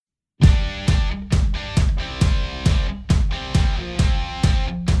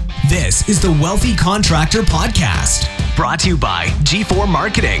This is the Wealthy Contractor Podcast, brought to you by G4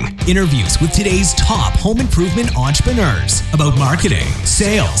 Marketing. Interviews with today's top home improvement entrepreneurs about marketing,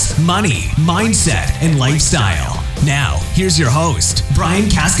 sales, money, mindset, and lifestyle. Now, here's your host, Brian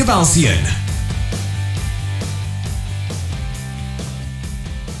Kaskavalciyan.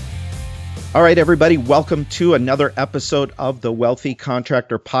 All right, everybody, welcome to another episode of the Wealthy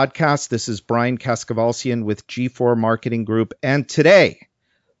Contractor Podcast. This is Brian Kaskavalciyan with G4 Marketing Group, and today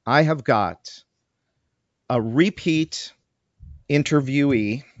I have got a repeat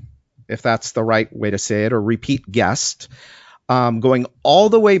interviewee, if that's the right way to say it, or repeat guest, going all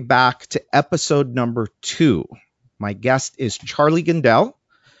the way back to episode number 2. My guest is Charlie Gindele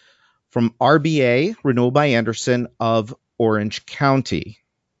from RBA, Renewal by Andersen of Orange County.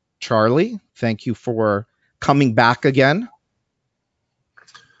 Charlie, thank you for coming back again.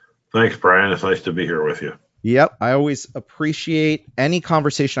 Thanks, Brian. It's nice to be here with you. Yep, I always appreciate any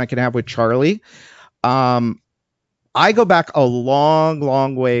conversation I can have with Charlie. I go back a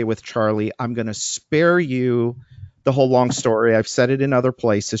long way with Charlie. I'm going to spare you the whole long story. I've said it in other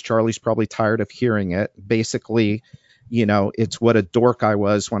places. Charlie's probably tired of hearing it. Basically, you know, it's what a dork I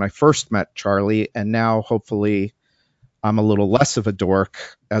was when I first met Charlie, and now hopefully I'm a little less of a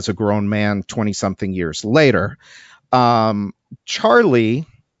dork as a grown man 20-something years later.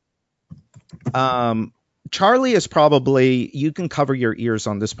 Charlie is probably, you can cover your ears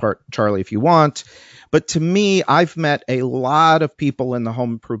on this part, Charlie, if you want. But to me, I've met a lot of people in the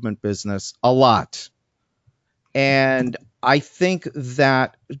home improvement business, a lot. And I think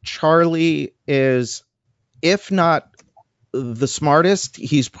that Charlie is, if not the smartest,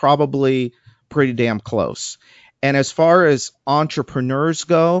 he's probably pretty damn close. And as far as entrepreneurs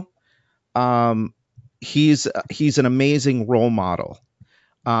go, he's an amazing role model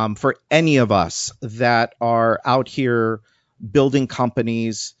for any of us that are out here building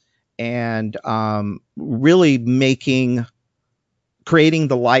companies and really creating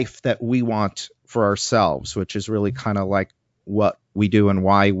the life that we want for ourselves, which is really kind of like what we do and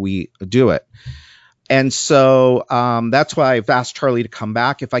why we do it. And so that's why I've asked Charlie to come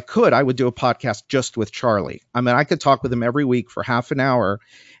back. If I could, I would do a podcast just with Charlie. I mean, I could talk with him every week for half an hour,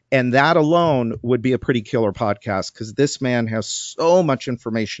 and that alone would be a pretty killer podcast because this man has so much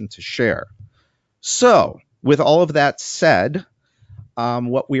information to share. So with all of that said,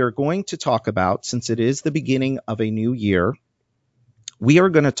 what we are going to talk about, since it is the beginning of a new year, we are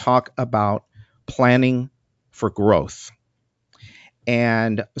going to talk about planning for growth.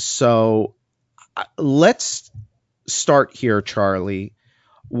 And so let's start here, Charlie,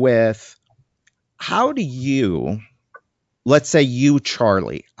 with let's say you,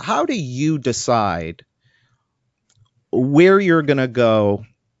 Charlie, how do you decide where you're going to go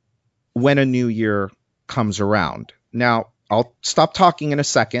when a new year comes around? Now, I'll stop talking in a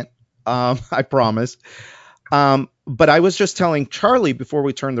second, I promise. But I was just telling Charlie before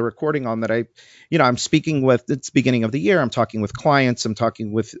we turned the recording on that I'm speaking with, it's beginning of the year. I'm talking with clients. I'm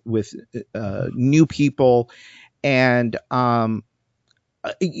talking with new people, and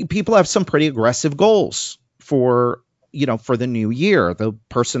people have some pretty aggressive goals for the new year. The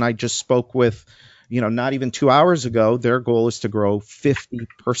person I just spoke with, not even 2 hours ago, their goal is to grow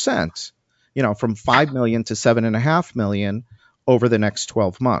 50%, from 5 million to 7.5 million over the next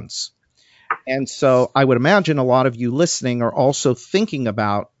 12 months. And so I would imagine a lot of you listening are also thinking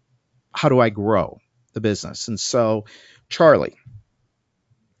about, how do I grow the business? And so, Charlie,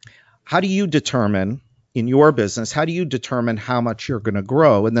 how do you determine in your business, how much you're going to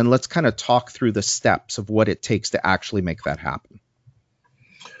grow? And then let's kind of talk through the steps of what it takes to actually make that happen.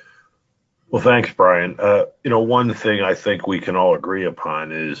 Well, thanks, Brian. One thing I think we can all agree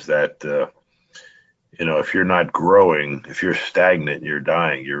upon is that if you're not growing, if you're stagnant, you're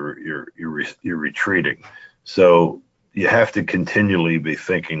dying, you're retreating. So you have to continually be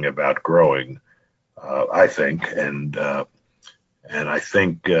thinking about growing, I think, and I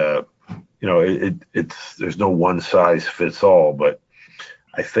think there's no one size fits all, but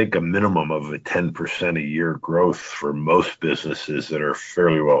I think a minimum of a 10% a year growth for most businesses that are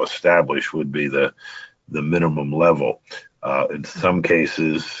fairly well established would be the minimum level. In some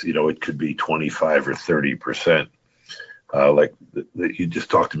cases, it could be 25 or 30%. Like you just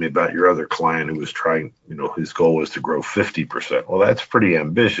talked to me about your other client who was trying, his goal was to grow 50%. Well, that's pretty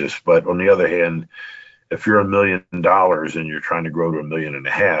ambitious. But on the other hand, if you're $1 million and you're trying to grow to 1.5 million,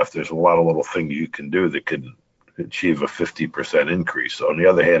 there's a lot of little things you can do that could achieve a 50% increase. So on the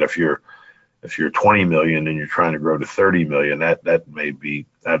other hand, if you're 20 million and you're trying to grow to 30 million, that's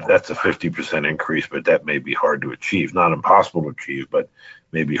a 50% increase, but that may be hard to achieve. Not impossible to achieve, but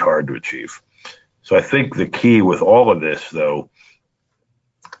may be hard to achieve. So I think the key with all of this, though,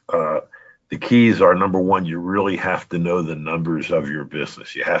 the keys are, number one, you really have to know the numbers of your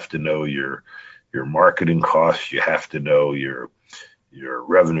business. You have to know your marketing costs. You have to know your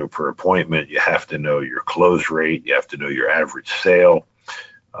revenue per appointment. You have to know your close rate. You have to know your average sale.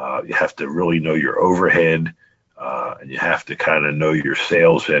 You have to really know your overhead. And you have to kind of know your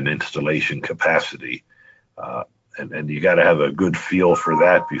sales and installation capacity. And you got to have a good feel for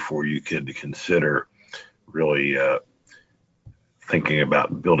that before you can consider really thinking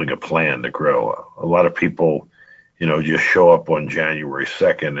about building a plan to grow. A lot of people, just show up on January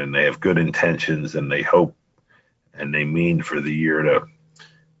 2nd and they have good intentions and they hope and they mean for the year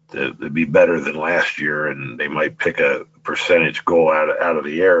to be better than last year, and they might pick a percentage goal out of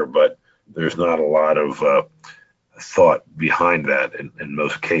the air, but there's not a lot of thought behind that in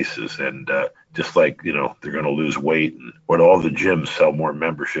most cases. And just like, they're going to lose weight, and all the gyms sell more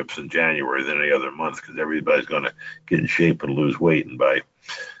memberships in January than any other month because everybody's going to get in shape and lose weight, and by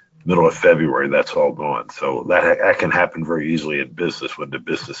middle of February that's all gone. So that can happen very easily in business when the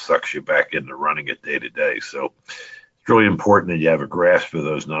business sucks you back into running it day to day. So it's really important that you have a grasp of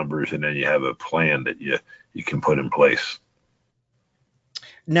those numbers, and then you have a plan that you can put in place.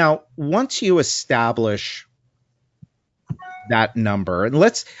 Now, once you establish that number, and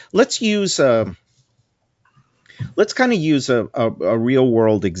let's kind of use a real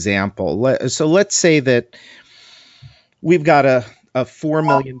world example. So let's say that we've got a $4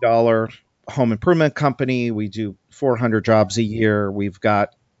 million home improvement company. We do 400 jobs a year. We've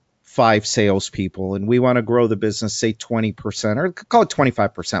got 5 salespeople, and we want to grow the business, say 20%, or call it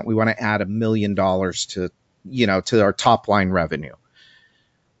 25%. We want to add $1 million to our top line revenue.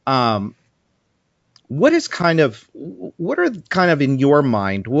 What are kind of in your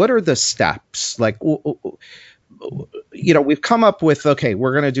mind, what are the steps? Like, we've come up with, okay,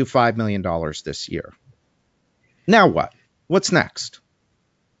 we're going to do $5 million this year. Now what? What's next?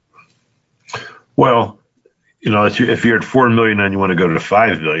 Well, if you're at 4 million and you want to go to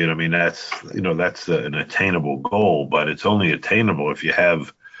 5 million, I mean, that's an attainable goal, but it's only attainable if you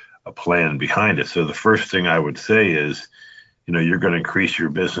have a plan behind it. So the first thing I would say is, you're going to increase your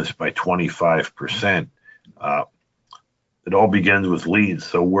business by 25%. It all begins with leads.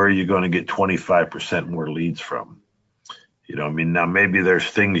 So where are you going to get 25% more leads from? Now maybe there's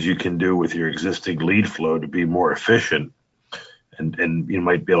things you can do with your existing lead flow to be more efficient, and you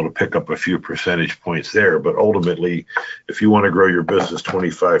might be able to pick up a few percentage points there. But ultimately, if you want to grow your business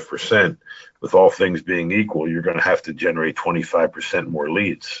 25%, with all things being equal, you're going to have to generate 25% more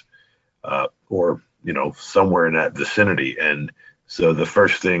leads, or somewhere in that vicinity. And so the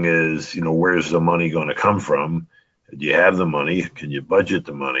first thing is, where's the money going to come from? Do you have the money? Can you budget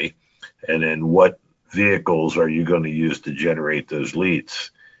the money? And then what vehicles are you going to use to generate those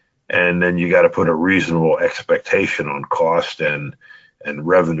leads? And then you got to put a reasonable expectation on cost and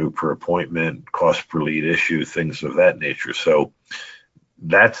revenue per appointment, cost per lead issue, things of that nature. So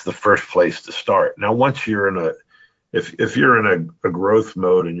that's the first place to start. Now, once you're in if you're in a growth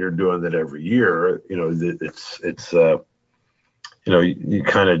mode and you're doing that every year, it's you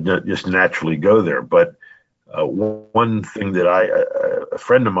kind of just naturally go there. But one thing that a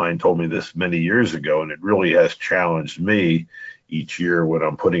friend of mine told me this many years ago, and it really has challenged me each year when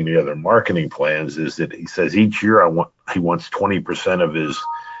I'm putting together marketing plans, is that he says each year he wants 20% of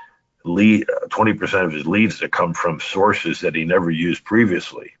his leads to come from sources that he never used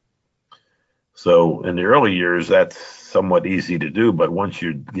previously. So in the early years, that's somewhat easy to do, but once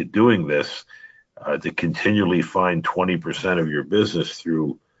you get doing this, to continually find 20% of your business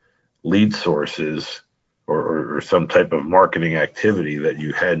through lead sources or some type of marketing activity that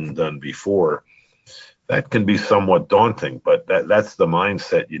you hadn't done before, that can be somewhat daunting. But that's the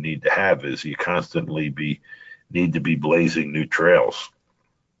mindset you need to have, is you constantly need to be blazing new trails.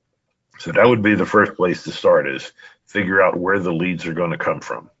 So that would be the first place to start, is figure out where the leads are going to come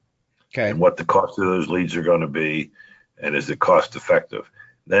from. Okay. And what the cost of those leads are going to be, and is it cost effective?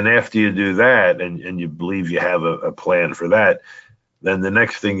 Then after you do that, and you believe you have a plan for that, then the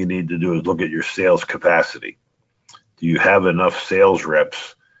next thing you need to do is look at your sales capacity. Do you have enough sales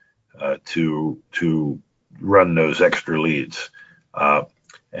reps to run those extra leads?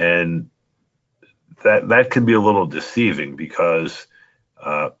 And that can be a little deceiving, because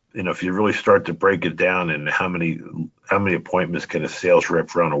if you really start to break it down and how many appointments can a sales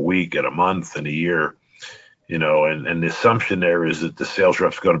rep run a week, and a month, and a year, and the assumption there is that the sales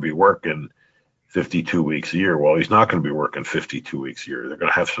rep's going to be working 52 weeks a year. Well, he's not going to be working 52 weeks a year. They're going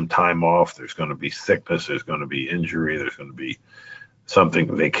to have some time off. There's going to be sickness. There's going to be injury. There's going to be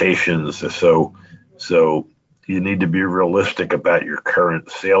vacations. So you need to be realistic about your current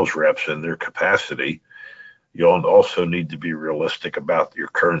sales reps and their capacity. you'll also need to be realistic about your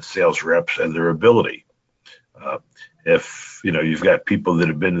current sales reps and their ability. If you've got people that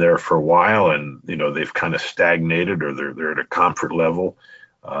have been there for a while and they've kind of stagnated, or they're at a comfort level,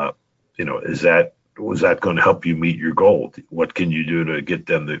 was that going to help you meet your goal? What can you do to get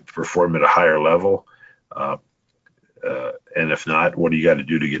them to perform at a higher level? And if not, what do you got to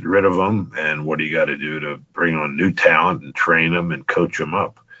do to get rid of them? And what do you got to do to bring on new talent and train them and coach them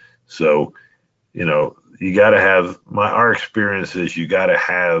up? So, you got to have, our experience is you got to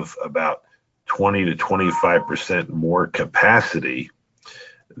have about 20 to 25% more capacity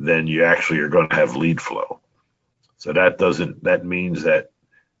than you actually are going to have lead flow. So that means that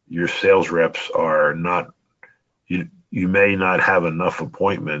your sales reps are not, you may not have enough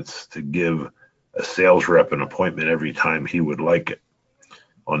appointments to give a sales rep an appointment every time he would like it.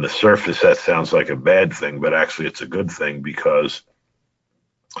 On the surface, that sounds like a bad thing, but actually it's a good thing, because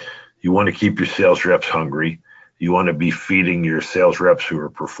you want to keep your sales reps hungry. You want to be feeding your sales reps who are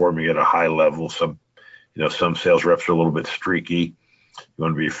performing at a high level. Some sales reps are a little bit streaky. You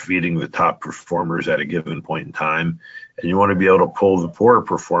want to be feeding the top performers at a given point in time, and you want to be able to pull the poorer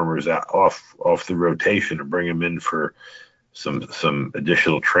performers off the rotation and bring them in for some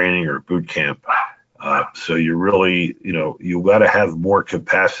additional training or boot camp. So you really, you got to have more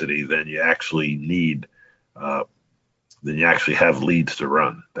capacity than you actually need, than you actually have leads to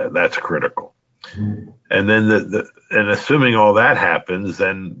run. That's critical. And then and assuming all that happens,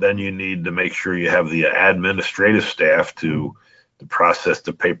 then you need to make sure you have the administrative staff to process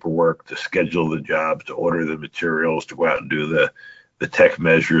the paperwork, to schedule the jobs, to order the materials, to go out and do the tech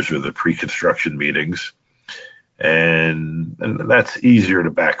measures or the pre-construction meetings. And that's easier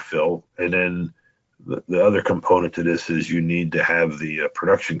to backfill. And then the other component to this is you need to have the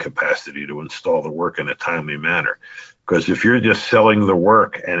production capacity to install the work in a timely manner. Because if you're just selling the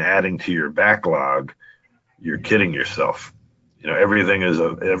work and adding to your backlog, you're kidding yourself. Everything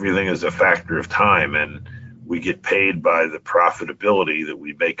is a factor of time, and we get paid by the profitability that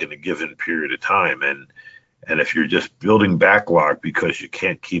we make in a given period of time. And if you're just building backlog because you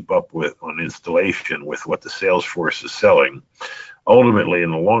can't keep up on installation with what the sales force is selling, ultimately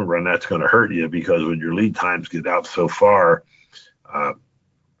in the long run, that's going to hurt you, because when your lead times get out so far,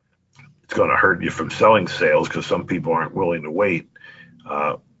 it's going to hurt you from selling sales, because some people aren't willing to wait.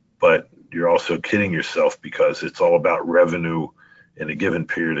 But you're also kidding yourself, because it's all about revenue in a given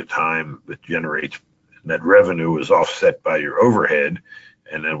period of time that generates. That revenue is offset by your overhead,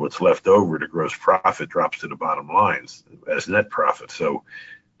 and then what's left over to gross profit drops to the bottom lines as net profit. So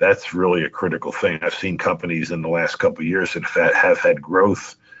that's really a critical thing. I've seen companies in the last couple of years that have had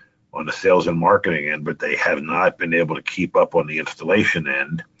growth on the sales and marketing end, but they have not been able to keep up on the installation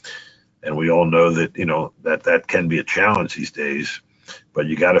end. And we all know that, that can be a challenge these days, but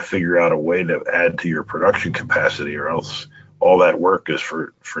you got to figure out a way to add to your production capacity, or else all that work is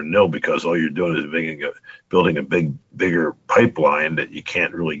for nil, because all you're doing is building a bigger pipeline that you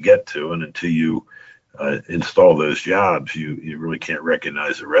can't really get to. And until you install those jobs, you really can't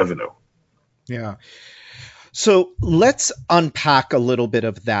recognize the revenue. Yeah. So let's unpack a little bit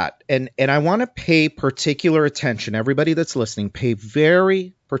of that. And I want to pay particular attention. Everybody that's listening, pay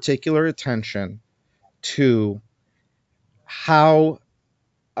very particular attention to how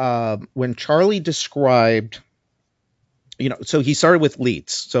when Charlie described, so he started with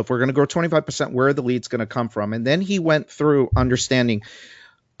leads. So if we're going to grow 25%, where are the leads going to come from? And then he went through understanding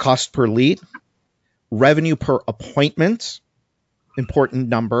cost per lead, revenue per appointment, important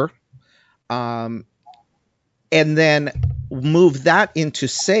number, and then move that into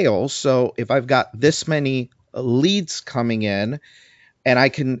sales. So if I've got this many leads coming in, and I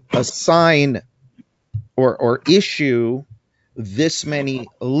can assign or issue this many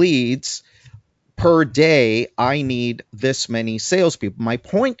leads per day, I need this many salespeople. My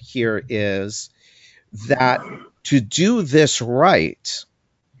point here is that to do this right,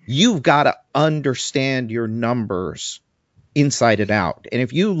 you've got to understand your numbers inside and out. And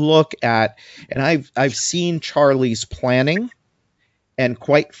if you look at, and I've seen Charlie's planning, and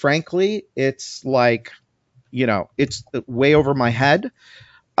quite frankly, it's like, it's way over my head.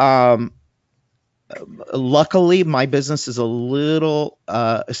 Luckily, my business is a little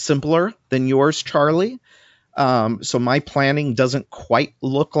simpler than yours, Charlie. So my planning doesn't quite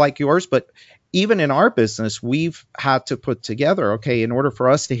look like yours, but even in our business, we've had to put together, okay, in order for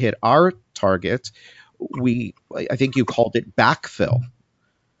us to hit our target, I think you called it backfill.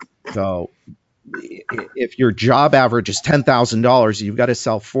 So if your job average is $10,000, you've got to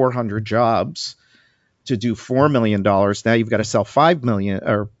sell 400 jobs to do $4 million. Now you've got to sell 5 million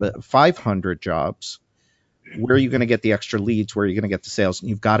or 500 jobs where are you going to get the extra leads? Where are you going to get the sales? And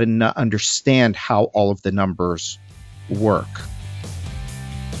you've got to understand how all of the numbers work.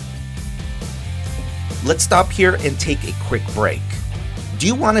 Let's stop here and take a quick break. Do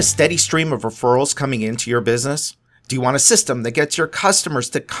you want a steady stream of referrals coming into your business? Do you want a system that gets your customers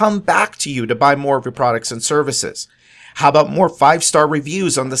to come back to you to buy more of your products and services? How about more 5-star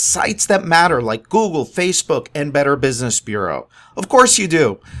reviews on the sites that matter like Google, Facebook, and Better Business Bureau? Of course you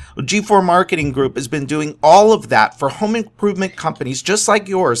do. G4 Marketing Group has been doing all of that for home improvement companies just like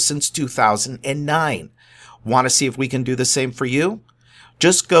yours since 2009. Want to see if we can do the same for you?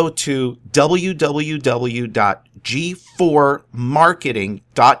 Just go to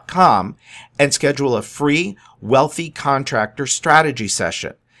www.g4marketing.com and schedule a free Wealthy Contractor Strategy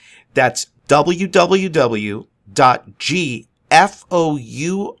session. That's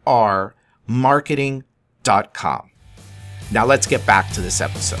www.gfourmarketing.com. Now let's get back to this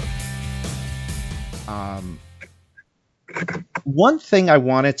episode. One thing I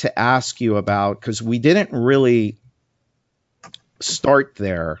wanted to ask you about, because we didn't really start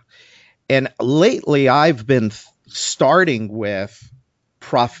there, and lately I've been starting with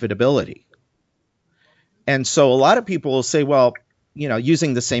profitability. And so a lot of people will say, well,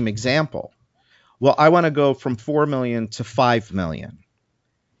 using the same example, well, I want to go from 4 million to 5 million.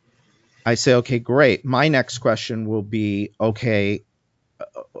 I say, okay, great. My next question will be, okay,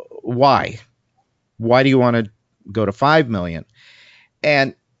 why? Why do you want to go to 5 million?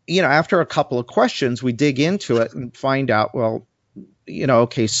 And, after a couple of questions, we dig into it and find out, well,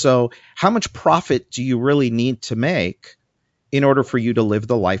 okay, so how much profit do you really need to make in order for you to live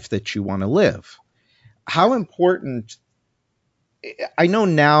the life that you want to live? How important, I know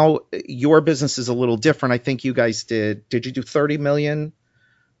now your business is a little different. I think you guys did you do 30 million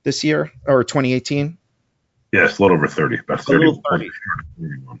this year or 2018? Yes, a little over 30, about 30. A little 30.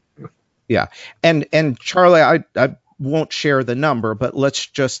 Yeah. And Charlie, I won't share the number, but let's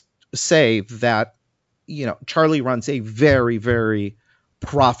just say that, Charlie runs a very, very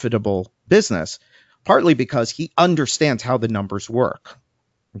profitable business, partly because he understands how the numbers work.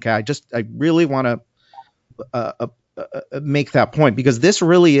 Okay. I really want to make that point, because this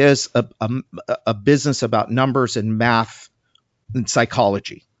really is a business about numbers and math and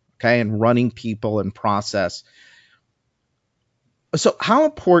psychology. Okay. And running people and process. So how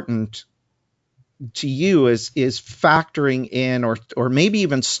important to you is factoring in or maybe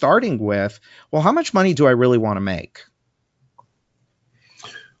even starting with, well, how much money do I really want to make?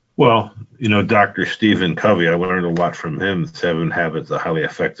 Well, Dr. Stephen Covey, I learned a lot from him, 7 Habits of Highly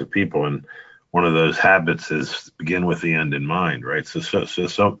Effective People. And one of those habits is begin with the end in mind, right?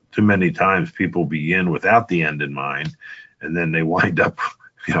 So too many times people begin without the end in mind, and then they wind up,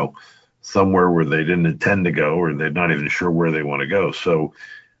 somewhere where they didn't intend to go, or they're not even sure where they want to go. So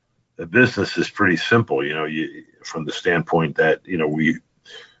the business is pretty simple, from the standpoint that,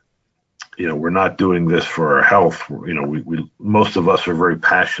 we're not doing this for our health. We most of us are very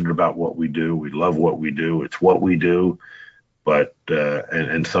passionate about what we do. We love what we do. It's what we do. But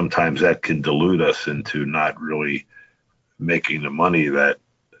and sometimes that can dilute us into not really making the money that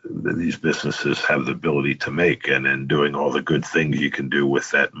these businesses have the ability to make, and then doing all the good things you can do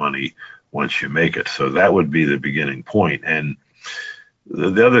with that money once you make it. So that would be the beginning point. And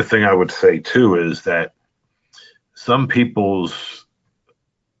the other thing I would say too is that some people's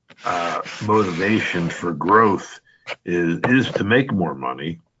motivation for growth is to make more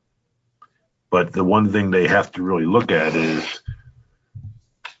money. But the one thing they have to really look at is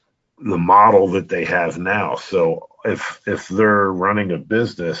the model that they have now. So if they're running a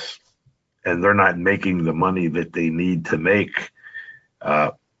business and they're not making the money that they need to make,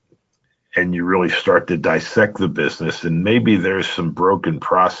 and you really start to dissect the business, and maybe there's some broken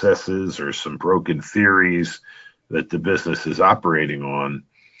processes or some broken theories that the business is operating on.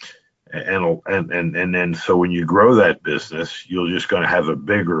 And then so when you grow that business, you're just going to have a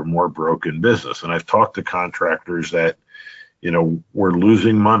bigger, more broken business. And I've talked to contractors that, were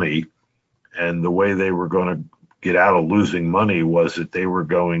losing money, and the way they were going to get out of losing money was that they were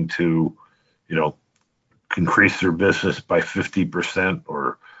going to, increase their business by 50%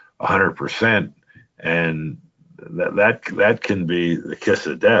 or 100%. And that can be the kiss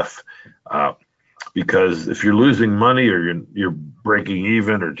of death. Because if you're losing money, or you're breaking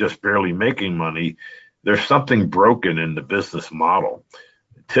even, or just barely making money, there's something broken in the business model.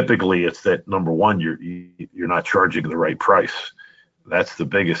 Typically, it's that, number one, you're not charging the right price. That's the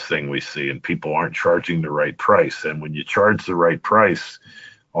biggest thing we see, and people aren't charging the right price. And when you charge the right price,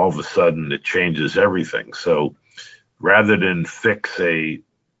 all of a sudden it changes everything. So rather than fix a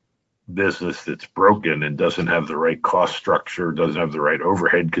business that's broken and doesn't have the right cost structure, doesn't have the right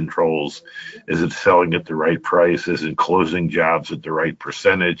overhead controls? Is it selling at the right price? Is it closing jobs at the right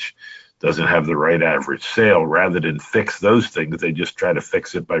percentage? Doesn't have the right average sale? Rather than fix those things, they just try to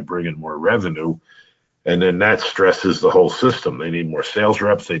fix it by bringing more revenue. And then that stresses the whole system. They need more sales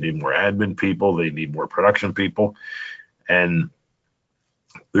reps. They need more admin people. They need more production people. And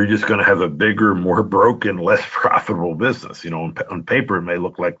they're just going to have a bigger, more broken, less profitable business. On paper, it may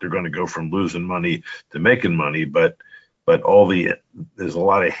look like they're going to go from losing money to making money, but there's a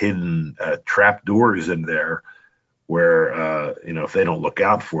lot of hidden trap doors in there where if they don't look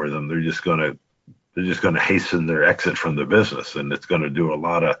out for them, they're just going to hasten their exit from the business, and it's going to do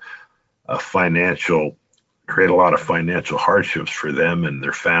create a lot of financial hardships for them and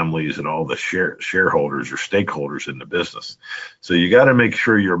their families and all the shareholders or stakeholders in the business. So you got to make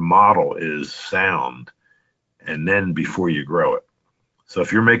sure your model is sound, and then before you grow it. So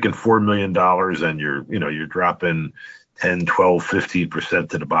if you're making $4 million and you're dropping 10, 12, 15%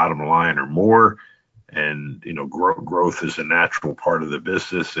 to the bottom line or more, and growth is a natural part of the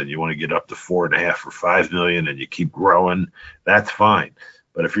business, and you want to get up to 4.5 or 5 million and you keep growing, that's fine.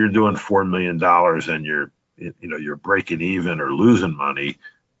 But if you're doing $4 million and you're breaking even or losing money,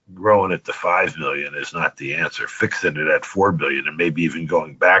 growing it to 5 million is not the answer. Fixing it at 4 billion and maybe even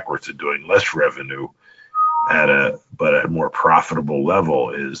going backwards and doing less revenue at a more profitable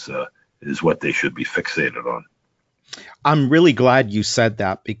level is what they should be fixated on. I'm really glad you said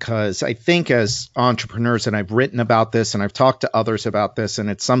that, because I think as entrepreneurs, and I've written about this and I've talked to others about this, and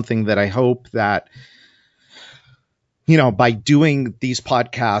it's something that I hope that by doing these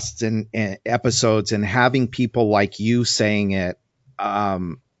podcasts and episodes and having people like you saying it,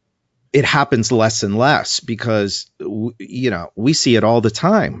 it happens less and less, because, we see it all the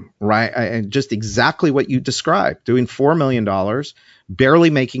time, right? And just exactly what you described, doing $4 million, barely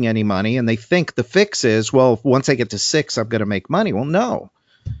making any money. And they think the fix is, well, once I get to 6, I'm going to make money. Well, no,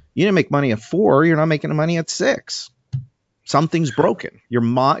 you didn't make money at 4. You're not making money at 6. Something's broken. Your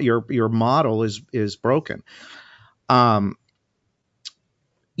model is broken. You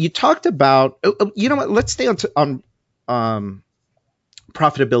talked about, let's stay on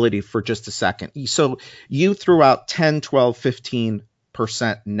profitability for just a second. So you threw out 10, 12, 15%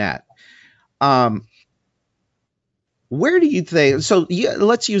 net. Where do you think,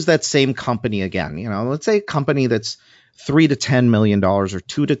 let's use that same company again. Let's say a company that's $3 to $10 million or $2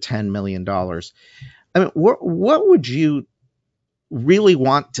 to $10 million. I mean, what would you really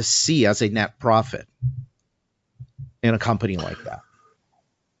want to see as a net profit in a company like that?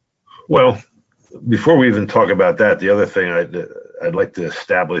 Well, before we even talk about that, the other thing I'd like to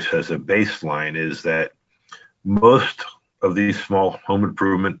establish as a baseline is that most of these small home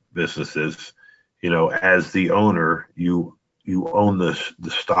improvement businesses, as the owner, you own the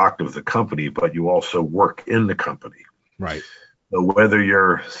stock of the company, but you also work in the company. Right. So whether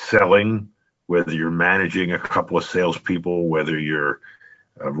you're selling, whether you're managing a couple of salespeople, whether you're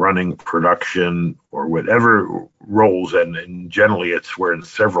running production or whatever roles, and generally it's wearing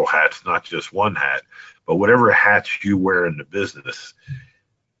several hats, not just one hat, but whatever hats you wear in the business,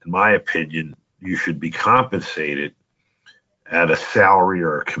 in my opinion, you should be compensated at a salary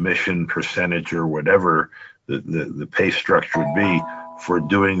or a commission percentage or whatever the pay structure would be for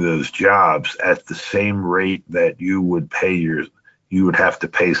doing those jobs at the same rate that you would have to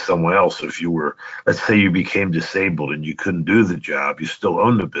pay someone else. If you were, let's say you became disabled and you couldn't do the job, you still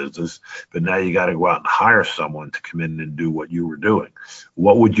own the business, but now you got to go out and hire someone to come in and do what you were doing.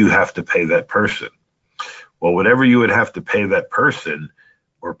 What would you have to pay that person? Well, whatever you would have to pay that person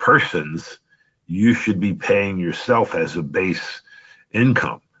or persons, you should be paying yourself as a base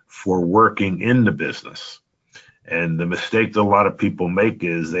income for working in the business. And the mistake that a lot of people make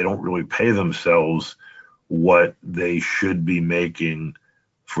is they don't really pay themselves what they should be making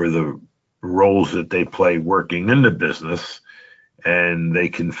for the roles that they play working in the business. And they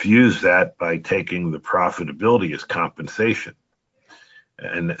confuse that by taking the profitability as compensation.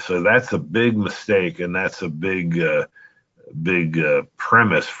 And so that's a big mistake, and that's a big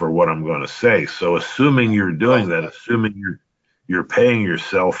premise for what I'm going to say. So assuming you're doing that, assuming you're paying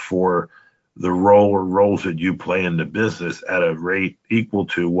yourself for the role or roles that you play in the business at a rate equal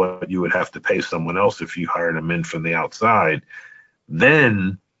to what you would have to pay someone else if you hired them in from the outside,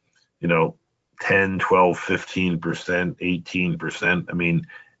 then, 10, 12, 15%, 18%. I mean,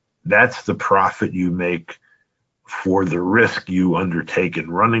 that's the profit you make for the risk you undertake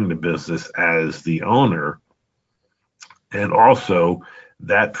in running the business as the owner. And also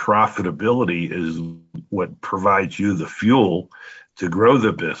that profitability is what provides you the fuel to grow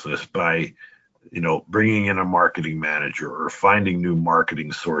the business by bringing in a marketing manager or finding new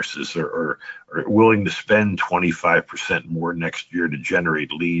marketing sources, or willing to spend 25% more next year to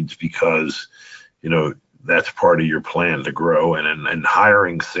generate leads because, that's part of your plan to grow, and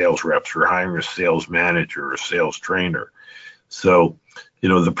hiring sales reps or hiring a sales manager or a sales trainer. So,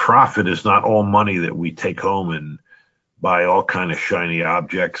 the profit is not all money that we take home and buy all kind of shiny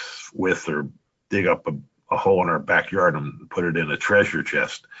objects with, or dig up a hole in our backyard and put it in a treasure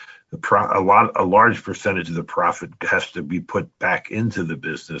chest. A large percentage of the profit has to be put back into the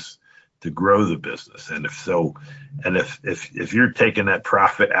business to grow the business. And if you're taking that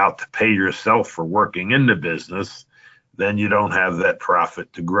profit out to pay yourself for working in the business, then you don't have that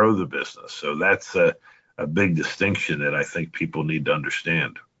profit to grow the business. So that's a big distinction that I think people need to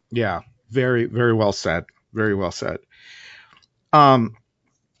understand. Yeah, very, very well said. Very well said.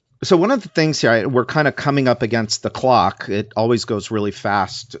 So one of the things here, we're kind of coming up against the clock. It always goes really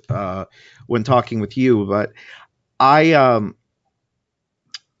fast when talking with you, but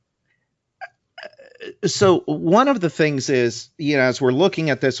so one of the things is, as we're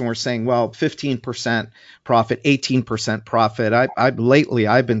looking at this and we're saying, well, 15% profit, 18% profit.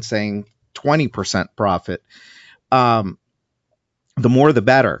 I've been saying 20% profit. The more, the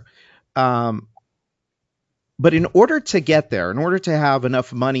better. But in order to get there, in order to have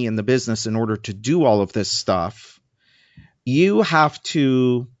enough money in the business, in order to do all of this stuff, you have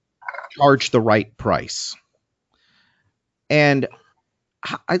to charge the right price. And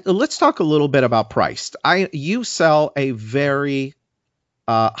let's talk a little bit about price. You sell a very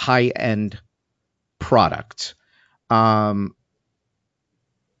high-end product. You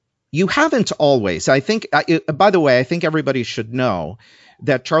haven't always. I think, by the way, I think everybody should know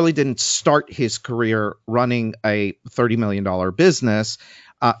that Charlie didn't start his career running a $30 million business.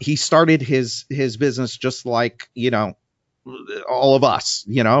 He started his business just like, all of us,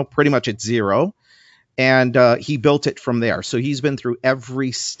 pretty much at zero. And he built it from there. So he's been through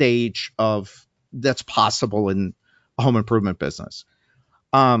every stage that's possible in a home improvement business.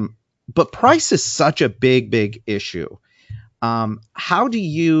 But price is such a big, big issue. How do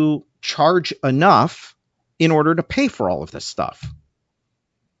you charge enough in order to pay for all of this stuff?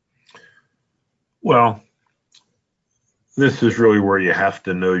 Well, this is really where you have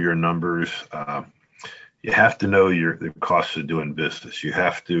to know your numbers. You have to know the cost of doing business. You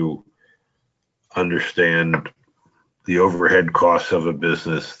have to understand the overhead costs of a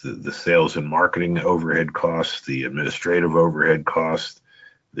business, the sales and marketing overhead costs, the administrative overhead costs,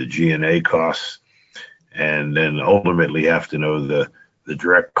 the G&A costs, and then ultimately have to know the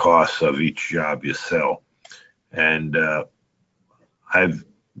direct costs of each job you sell. And I've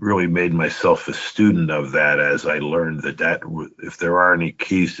really made myself a student of that as I learned that if there are any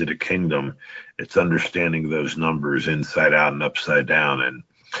keys to the kingdom, it's understanding those numbers inside out and upside down. And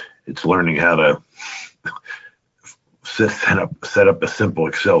it's learning how to set up a simple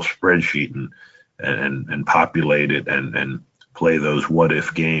Excel spreadsheet and populate it and play those what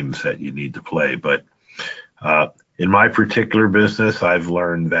if games that you need to play. But in my particular business, I've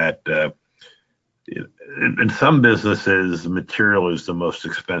learned that in some businesses, material is the most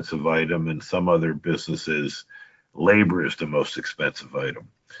expensive item. In some other businesses, labor is the most expensive item.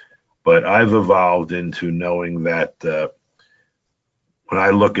 But I've evolved into knowing that when I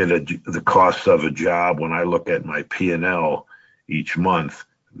look at the cost of a job, when I look at my P&L each month,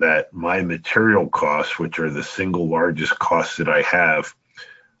 that my material costs, which are the single largest costs that I have,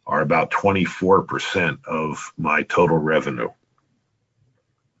 are about 24% of my total revenue.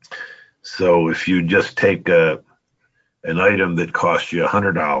 So if you just take an item that costs you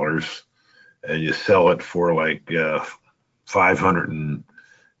 $100 and you sell it for like $510 or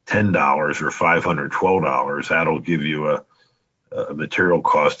 $512, that'll give you a material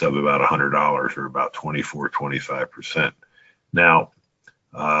cost of about $100 or about 25%. Now,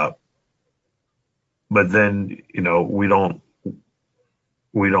 but then, we don't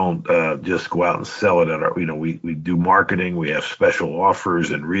just go out and sell it at our, we do marketing. We have special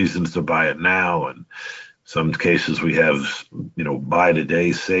offers and reasons to buy it now. And some cases we have, buy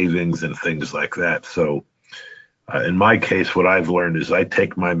today savings and things like that. So in my case, what I've learned is I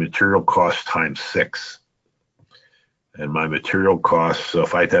take my material cost times 6. And my material costs, so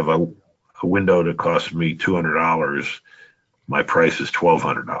if I have a window that costs me $200, my price is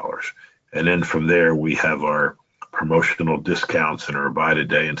 $1,200. And then from there, we have our promotional discounts and our buy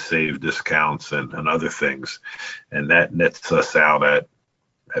today and save discounts and other things. And that nets us out at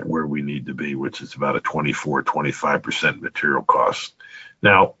where we need to be, which is about a 25% material cost.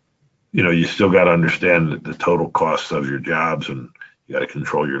 Now, you still got to understand the total costs of your jobs, and you got to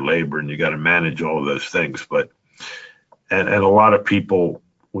control your labor, and you got to manage all of those things. But and a lot of people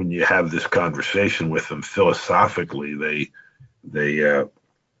when you have this conversation with them philosophically, they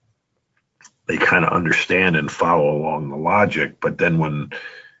kind of understand and follow along the logic. But then when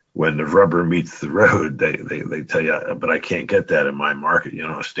the rubber meets the road, they tell you, but I can't get that in my market. You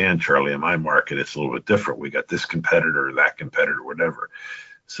don't understand, Charlie. In my market, it's a little bit different. We got this competitor, that competitor, whatever.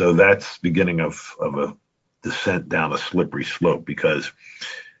 So that's beginning of a descent down a slippery slope, because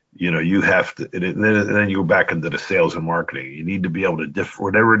you have to, and then you go back into the sales and marketing. You need to be able to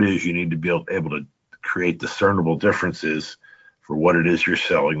whatever it is, you need to be able to create discernible differences for what it is you're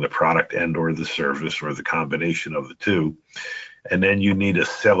selling, the product and or the service, or the combination of the two. And then you need a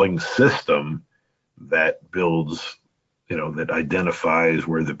selling system that builds, that identifies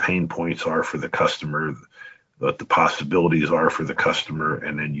where the pain points are for the customer, what the possibilities are for the customer,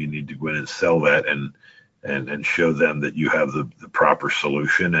 and then you need to go in and sell that and show them that you have the proper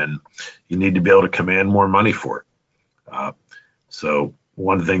solution, and you need to be able to command more money for it. So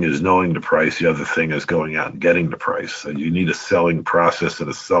one thing is knowing the price, the other thing is going out and getting the price. So you need a selling process and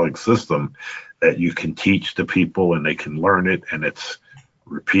a selling system that you can teach to people and they can learn it, and it's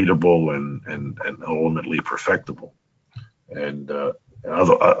repeatable and ultimately perfectible. And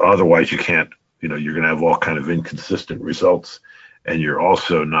otherwise you can't, you're going to have all kind of inconsistent results, and you're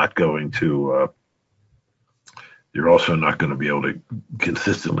also not going to be able to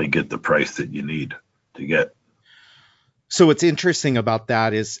consistently get the price that you need to get. So what's interesting about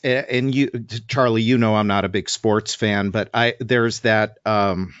that is, and you, Charlie, I'm not a big sports fan, but there's that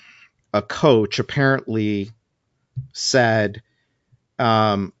a coach apparently said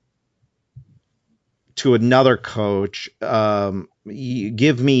to another coach,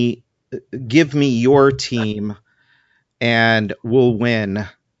 give me your team and we'll win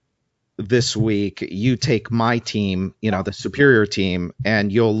this week. You take my team, the superior team,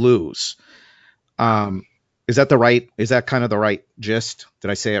 and you'll lose. Is that kind of the right gist?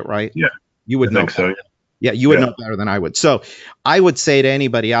 Did I say it right? Yeah. You would know. So. Yeah, you would know better than I would. So I would say to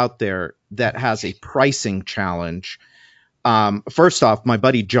anybody out there that has a pricing challenge, first off, my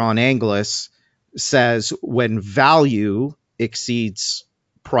buddy John Anglis says when value exceeds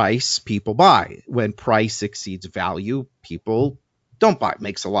price, people buy. When price exceeds value, people don't buy. It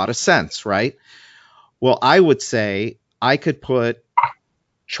makes a lot of sense, right? Well, I would say I could put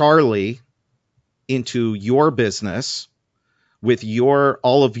Charlie into your business with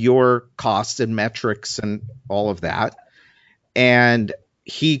all of your costs and metrics and all of that. And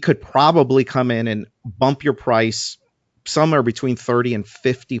he could probably come in and bump your price somewhere between 30 and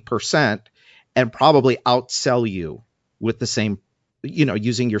 50% and probably outsell you with the same,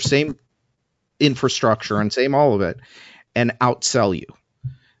 using your same infrastructure and same all of it, and outsell you.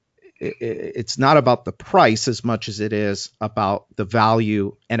 It's not about the price as much as it is about the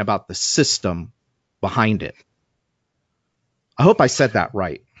value and about the system behind it. I hope I said that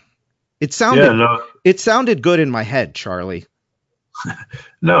right. It sounded good in my head, Charlie.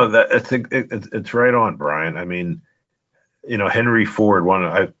 No, it's right on, Brian. I mean, Henry Ford, one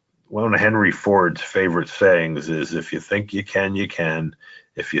of Henry Ford's favorite sayings is, if you think you can, you can.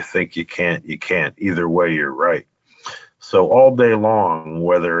 If you think you can't, you can't. Either way, you're right. So all day long,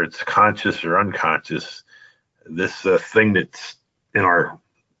 whether it's conscious or unconscious, this thing that's in our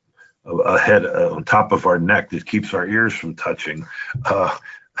head, on top of our neck, that keeps our ears from touching,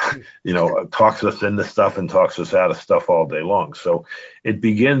 talks us into stuff and talks us out of stuff all day long. So it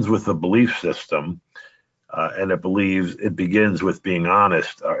begins with a belief system, and it begins with being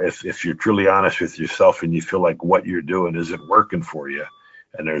honest. If you're truly honest with yourself and you feel like what you're doing isn't working for you,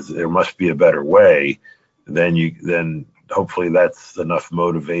 and there must be a better way, then hopefully that's enough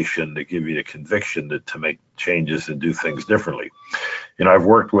motivation to give you the conviction to make changes and do things differently. I've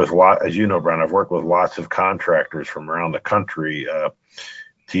worked with as you know, Brian, I've worked with lots of contractors from around the country,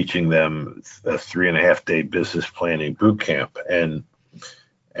 teaching them a 3.5-day business planning boot camp. And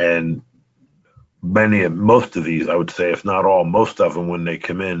most of these, I would say, if not all, most of them, when they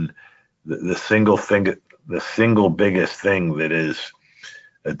come in, the single biggest thing that is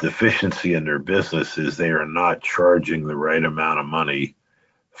a deficiency in their business is they are not charging the right amount of money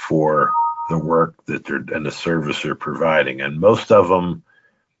for the work that and the service they're providing. And most of them,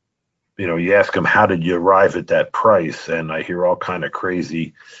 you ask them, how did you arrive at that price? And I hear all kind of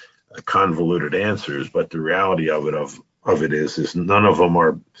crazy, convoluted answers. But the reality of it is none of them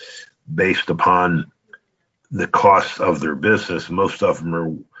are based upon the costs of their business. Most of them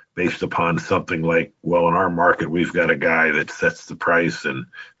are based upon something like, well, in our market, we've got a guy that sets the price, and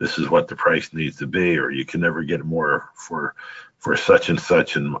this is what the price needs to be, or you can never get more for such and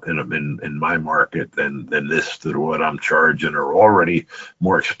such in my market than this, to what I'm charging, or already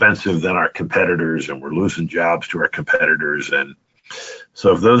more expensive than our competitors, and we're losing jobs to our competitors. And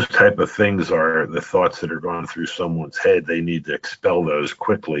So if those type of things are the thoughts that are going through someone's head, they need to expel those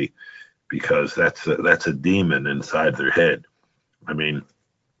quickly, because that's a demon inside their head. I mean,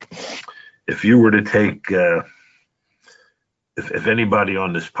 if you were to take, if anybody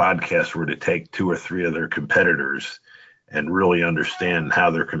on this podcast were to take two or three of their competitors and really understand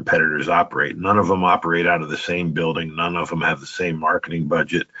how their competitors operate, none of them operate out of the same building. None of them have the same marketing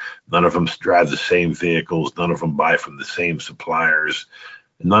budget. None of them drive the same vehicles. None of them buy from the same suppliers.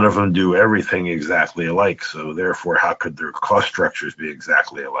 None of them do everything exactly alike. So therefore, how could their cost structures be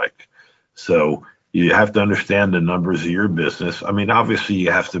exactly alike? So you have to understand the numbers of your business. I mean, obviously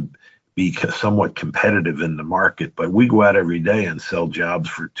you have to be somewhat competitive in the market, but we go out every day and sell jobs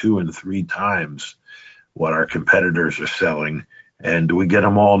for 2 and 3 times what our competitors are selling. And do we get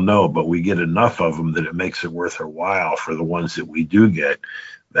them all? No, but we get enough of them that it makes it worth our while for the ones that we do get.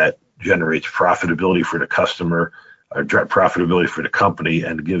 That generates profitability for the customer, profitability for the company,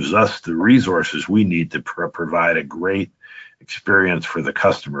 and gives us the resources we need to provide a great experience for the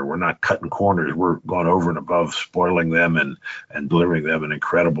customer. We're not cutting corners. We're going over and above, spoiling them and delivering them an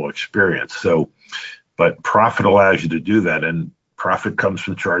incredible experience. So, but profit allows you to do that, and profit comes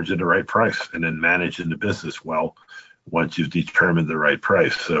from charging the right price and then managing the business well once you've determined the right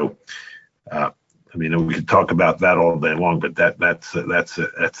price. So, I mean, we could talk about that all day long, but that's a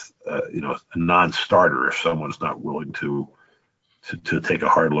non-starter if someone's not willing to take a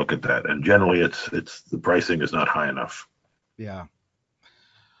hard look at that. And generally, it's the pricing is not high enough. Yeah.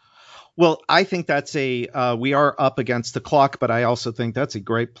 Well, I think that's we are up against the clock, but I also think that's a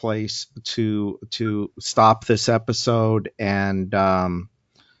great place to stop this episode and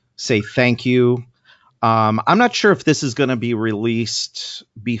say thank you. I'm not sure if this is going to be released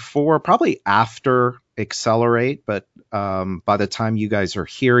before, probably after Accelerate, but by the time you guys are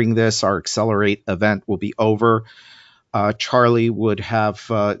hearing this, our Accelerate event will be over. Charlie would have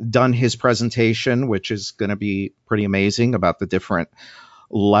done his presentation, which is going to be pretty amazing, about the different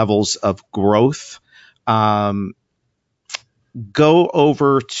levels of growth. Go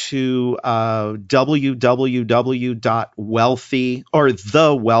over to www.wealthy or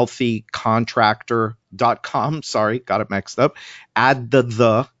thewealthycontractor.com. Sorry, got it mixed up. Add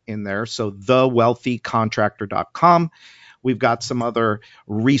the in there. So thewealthycontractor.com. We've got some other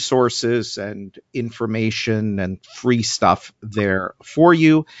resources and information and free stuff there for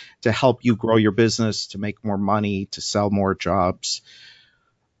you to help you grow your business, to make more money, to sell more jobs,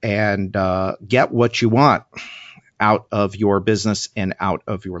 and get what you want out of your business and out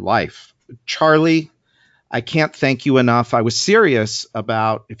of your life. Charlie, I can't thank you enough. I was serious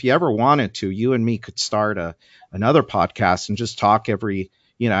about, if you ever wanted to, you and me could start another podcast and just talk every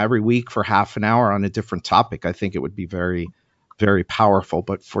week for half an hour on a different topic. I think it would be very, very powerful.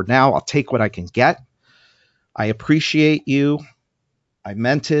 But for now, I'll take what I can get. I appreciate you. I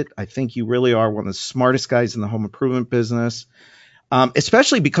meant it. I think you really are one of the smartest guys in the home improvement business,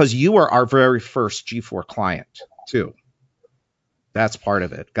 especially because you were our very first G4 client, too. That's part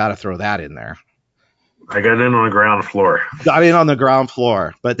of it. Got to throw that in there. I got in on the ground floor. Got in on the ground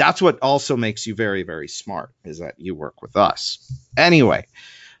floor. But that's what also makes you very, very smart, is that you work with us. Anyway,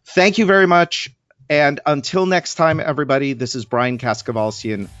 thank you very much. And until next time, everybody, this is Brian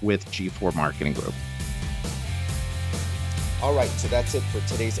Kaskavalcian with G4 Marketing Group. All right, so that's it for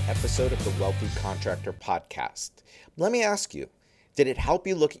today's episode of the Wealthy Contractor Podcast. Let me ask you, did it help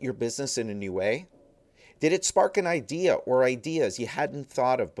you look at your business in a new way? Did it spark an idea or ideas you hadn't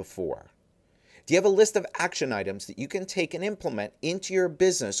thought of before? Do you have a list of action items that you can take and implement into your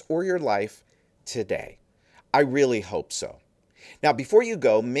business or your life today? I really hope so. Now, before you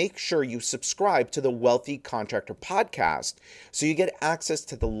go, make sure you subscribe to the Wealthy Contractor Podcast so you get access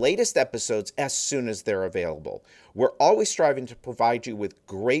to the latest episodes as soon as they're available. We're always striving to provide you with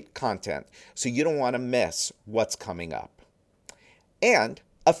great content, so you don't want to miss what's coming up. And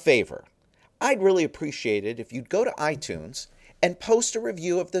a favor, I'd really appreciate it if you'd go to iTunes and post a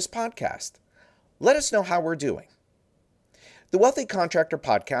review of this podcast. Let us know how we're doing. The Wealthy Contractor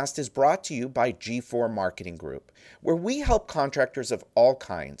Podcast is brought to you by G4 Marketing Group, where we help contractors of all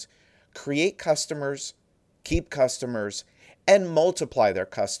kinds create customers, keep customers, and multiply their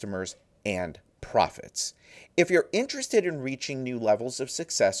customers and profits. If you're interested in reaching new levels of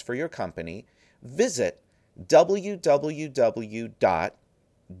success for your company, visit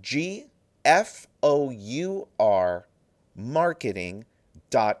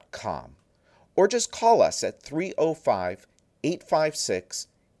www.gfourmarketing.com or just call us at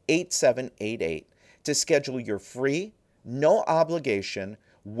 305-856-8788 to schedule your free, no obligation,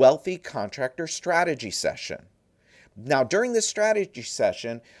 Wealthy Contractor Strategy Session. Now, during this strategy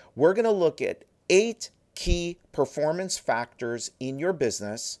session, we're going to look at 8 key performance factors in your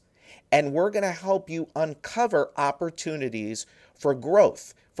business, and we're going to help you uncover opportunities for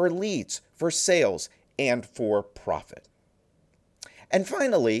growth, for leads, for sales, and for profit. And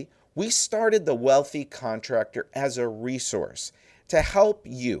finally, we started the Wealthy Contractor as a resource to help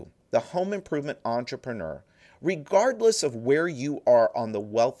you, the home improvement entrepreneur, regardless of where you are on the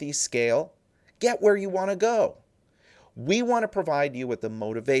wealthy scale, get where you want to go. We want to provide you with the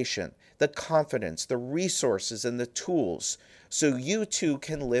motivation, the confidence, the resources, and the tools so you too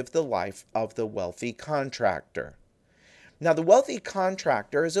can live the life of the wealthy contractor. Now, the wealthy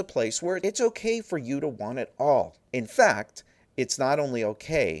contractor is a place where it's okay for you to want it all. In fact, it's not only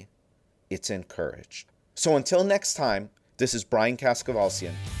okay, it's encouraged. So until next time, this is Brian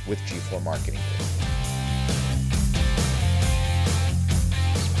Kaskavalcian with G4 Marketing Group.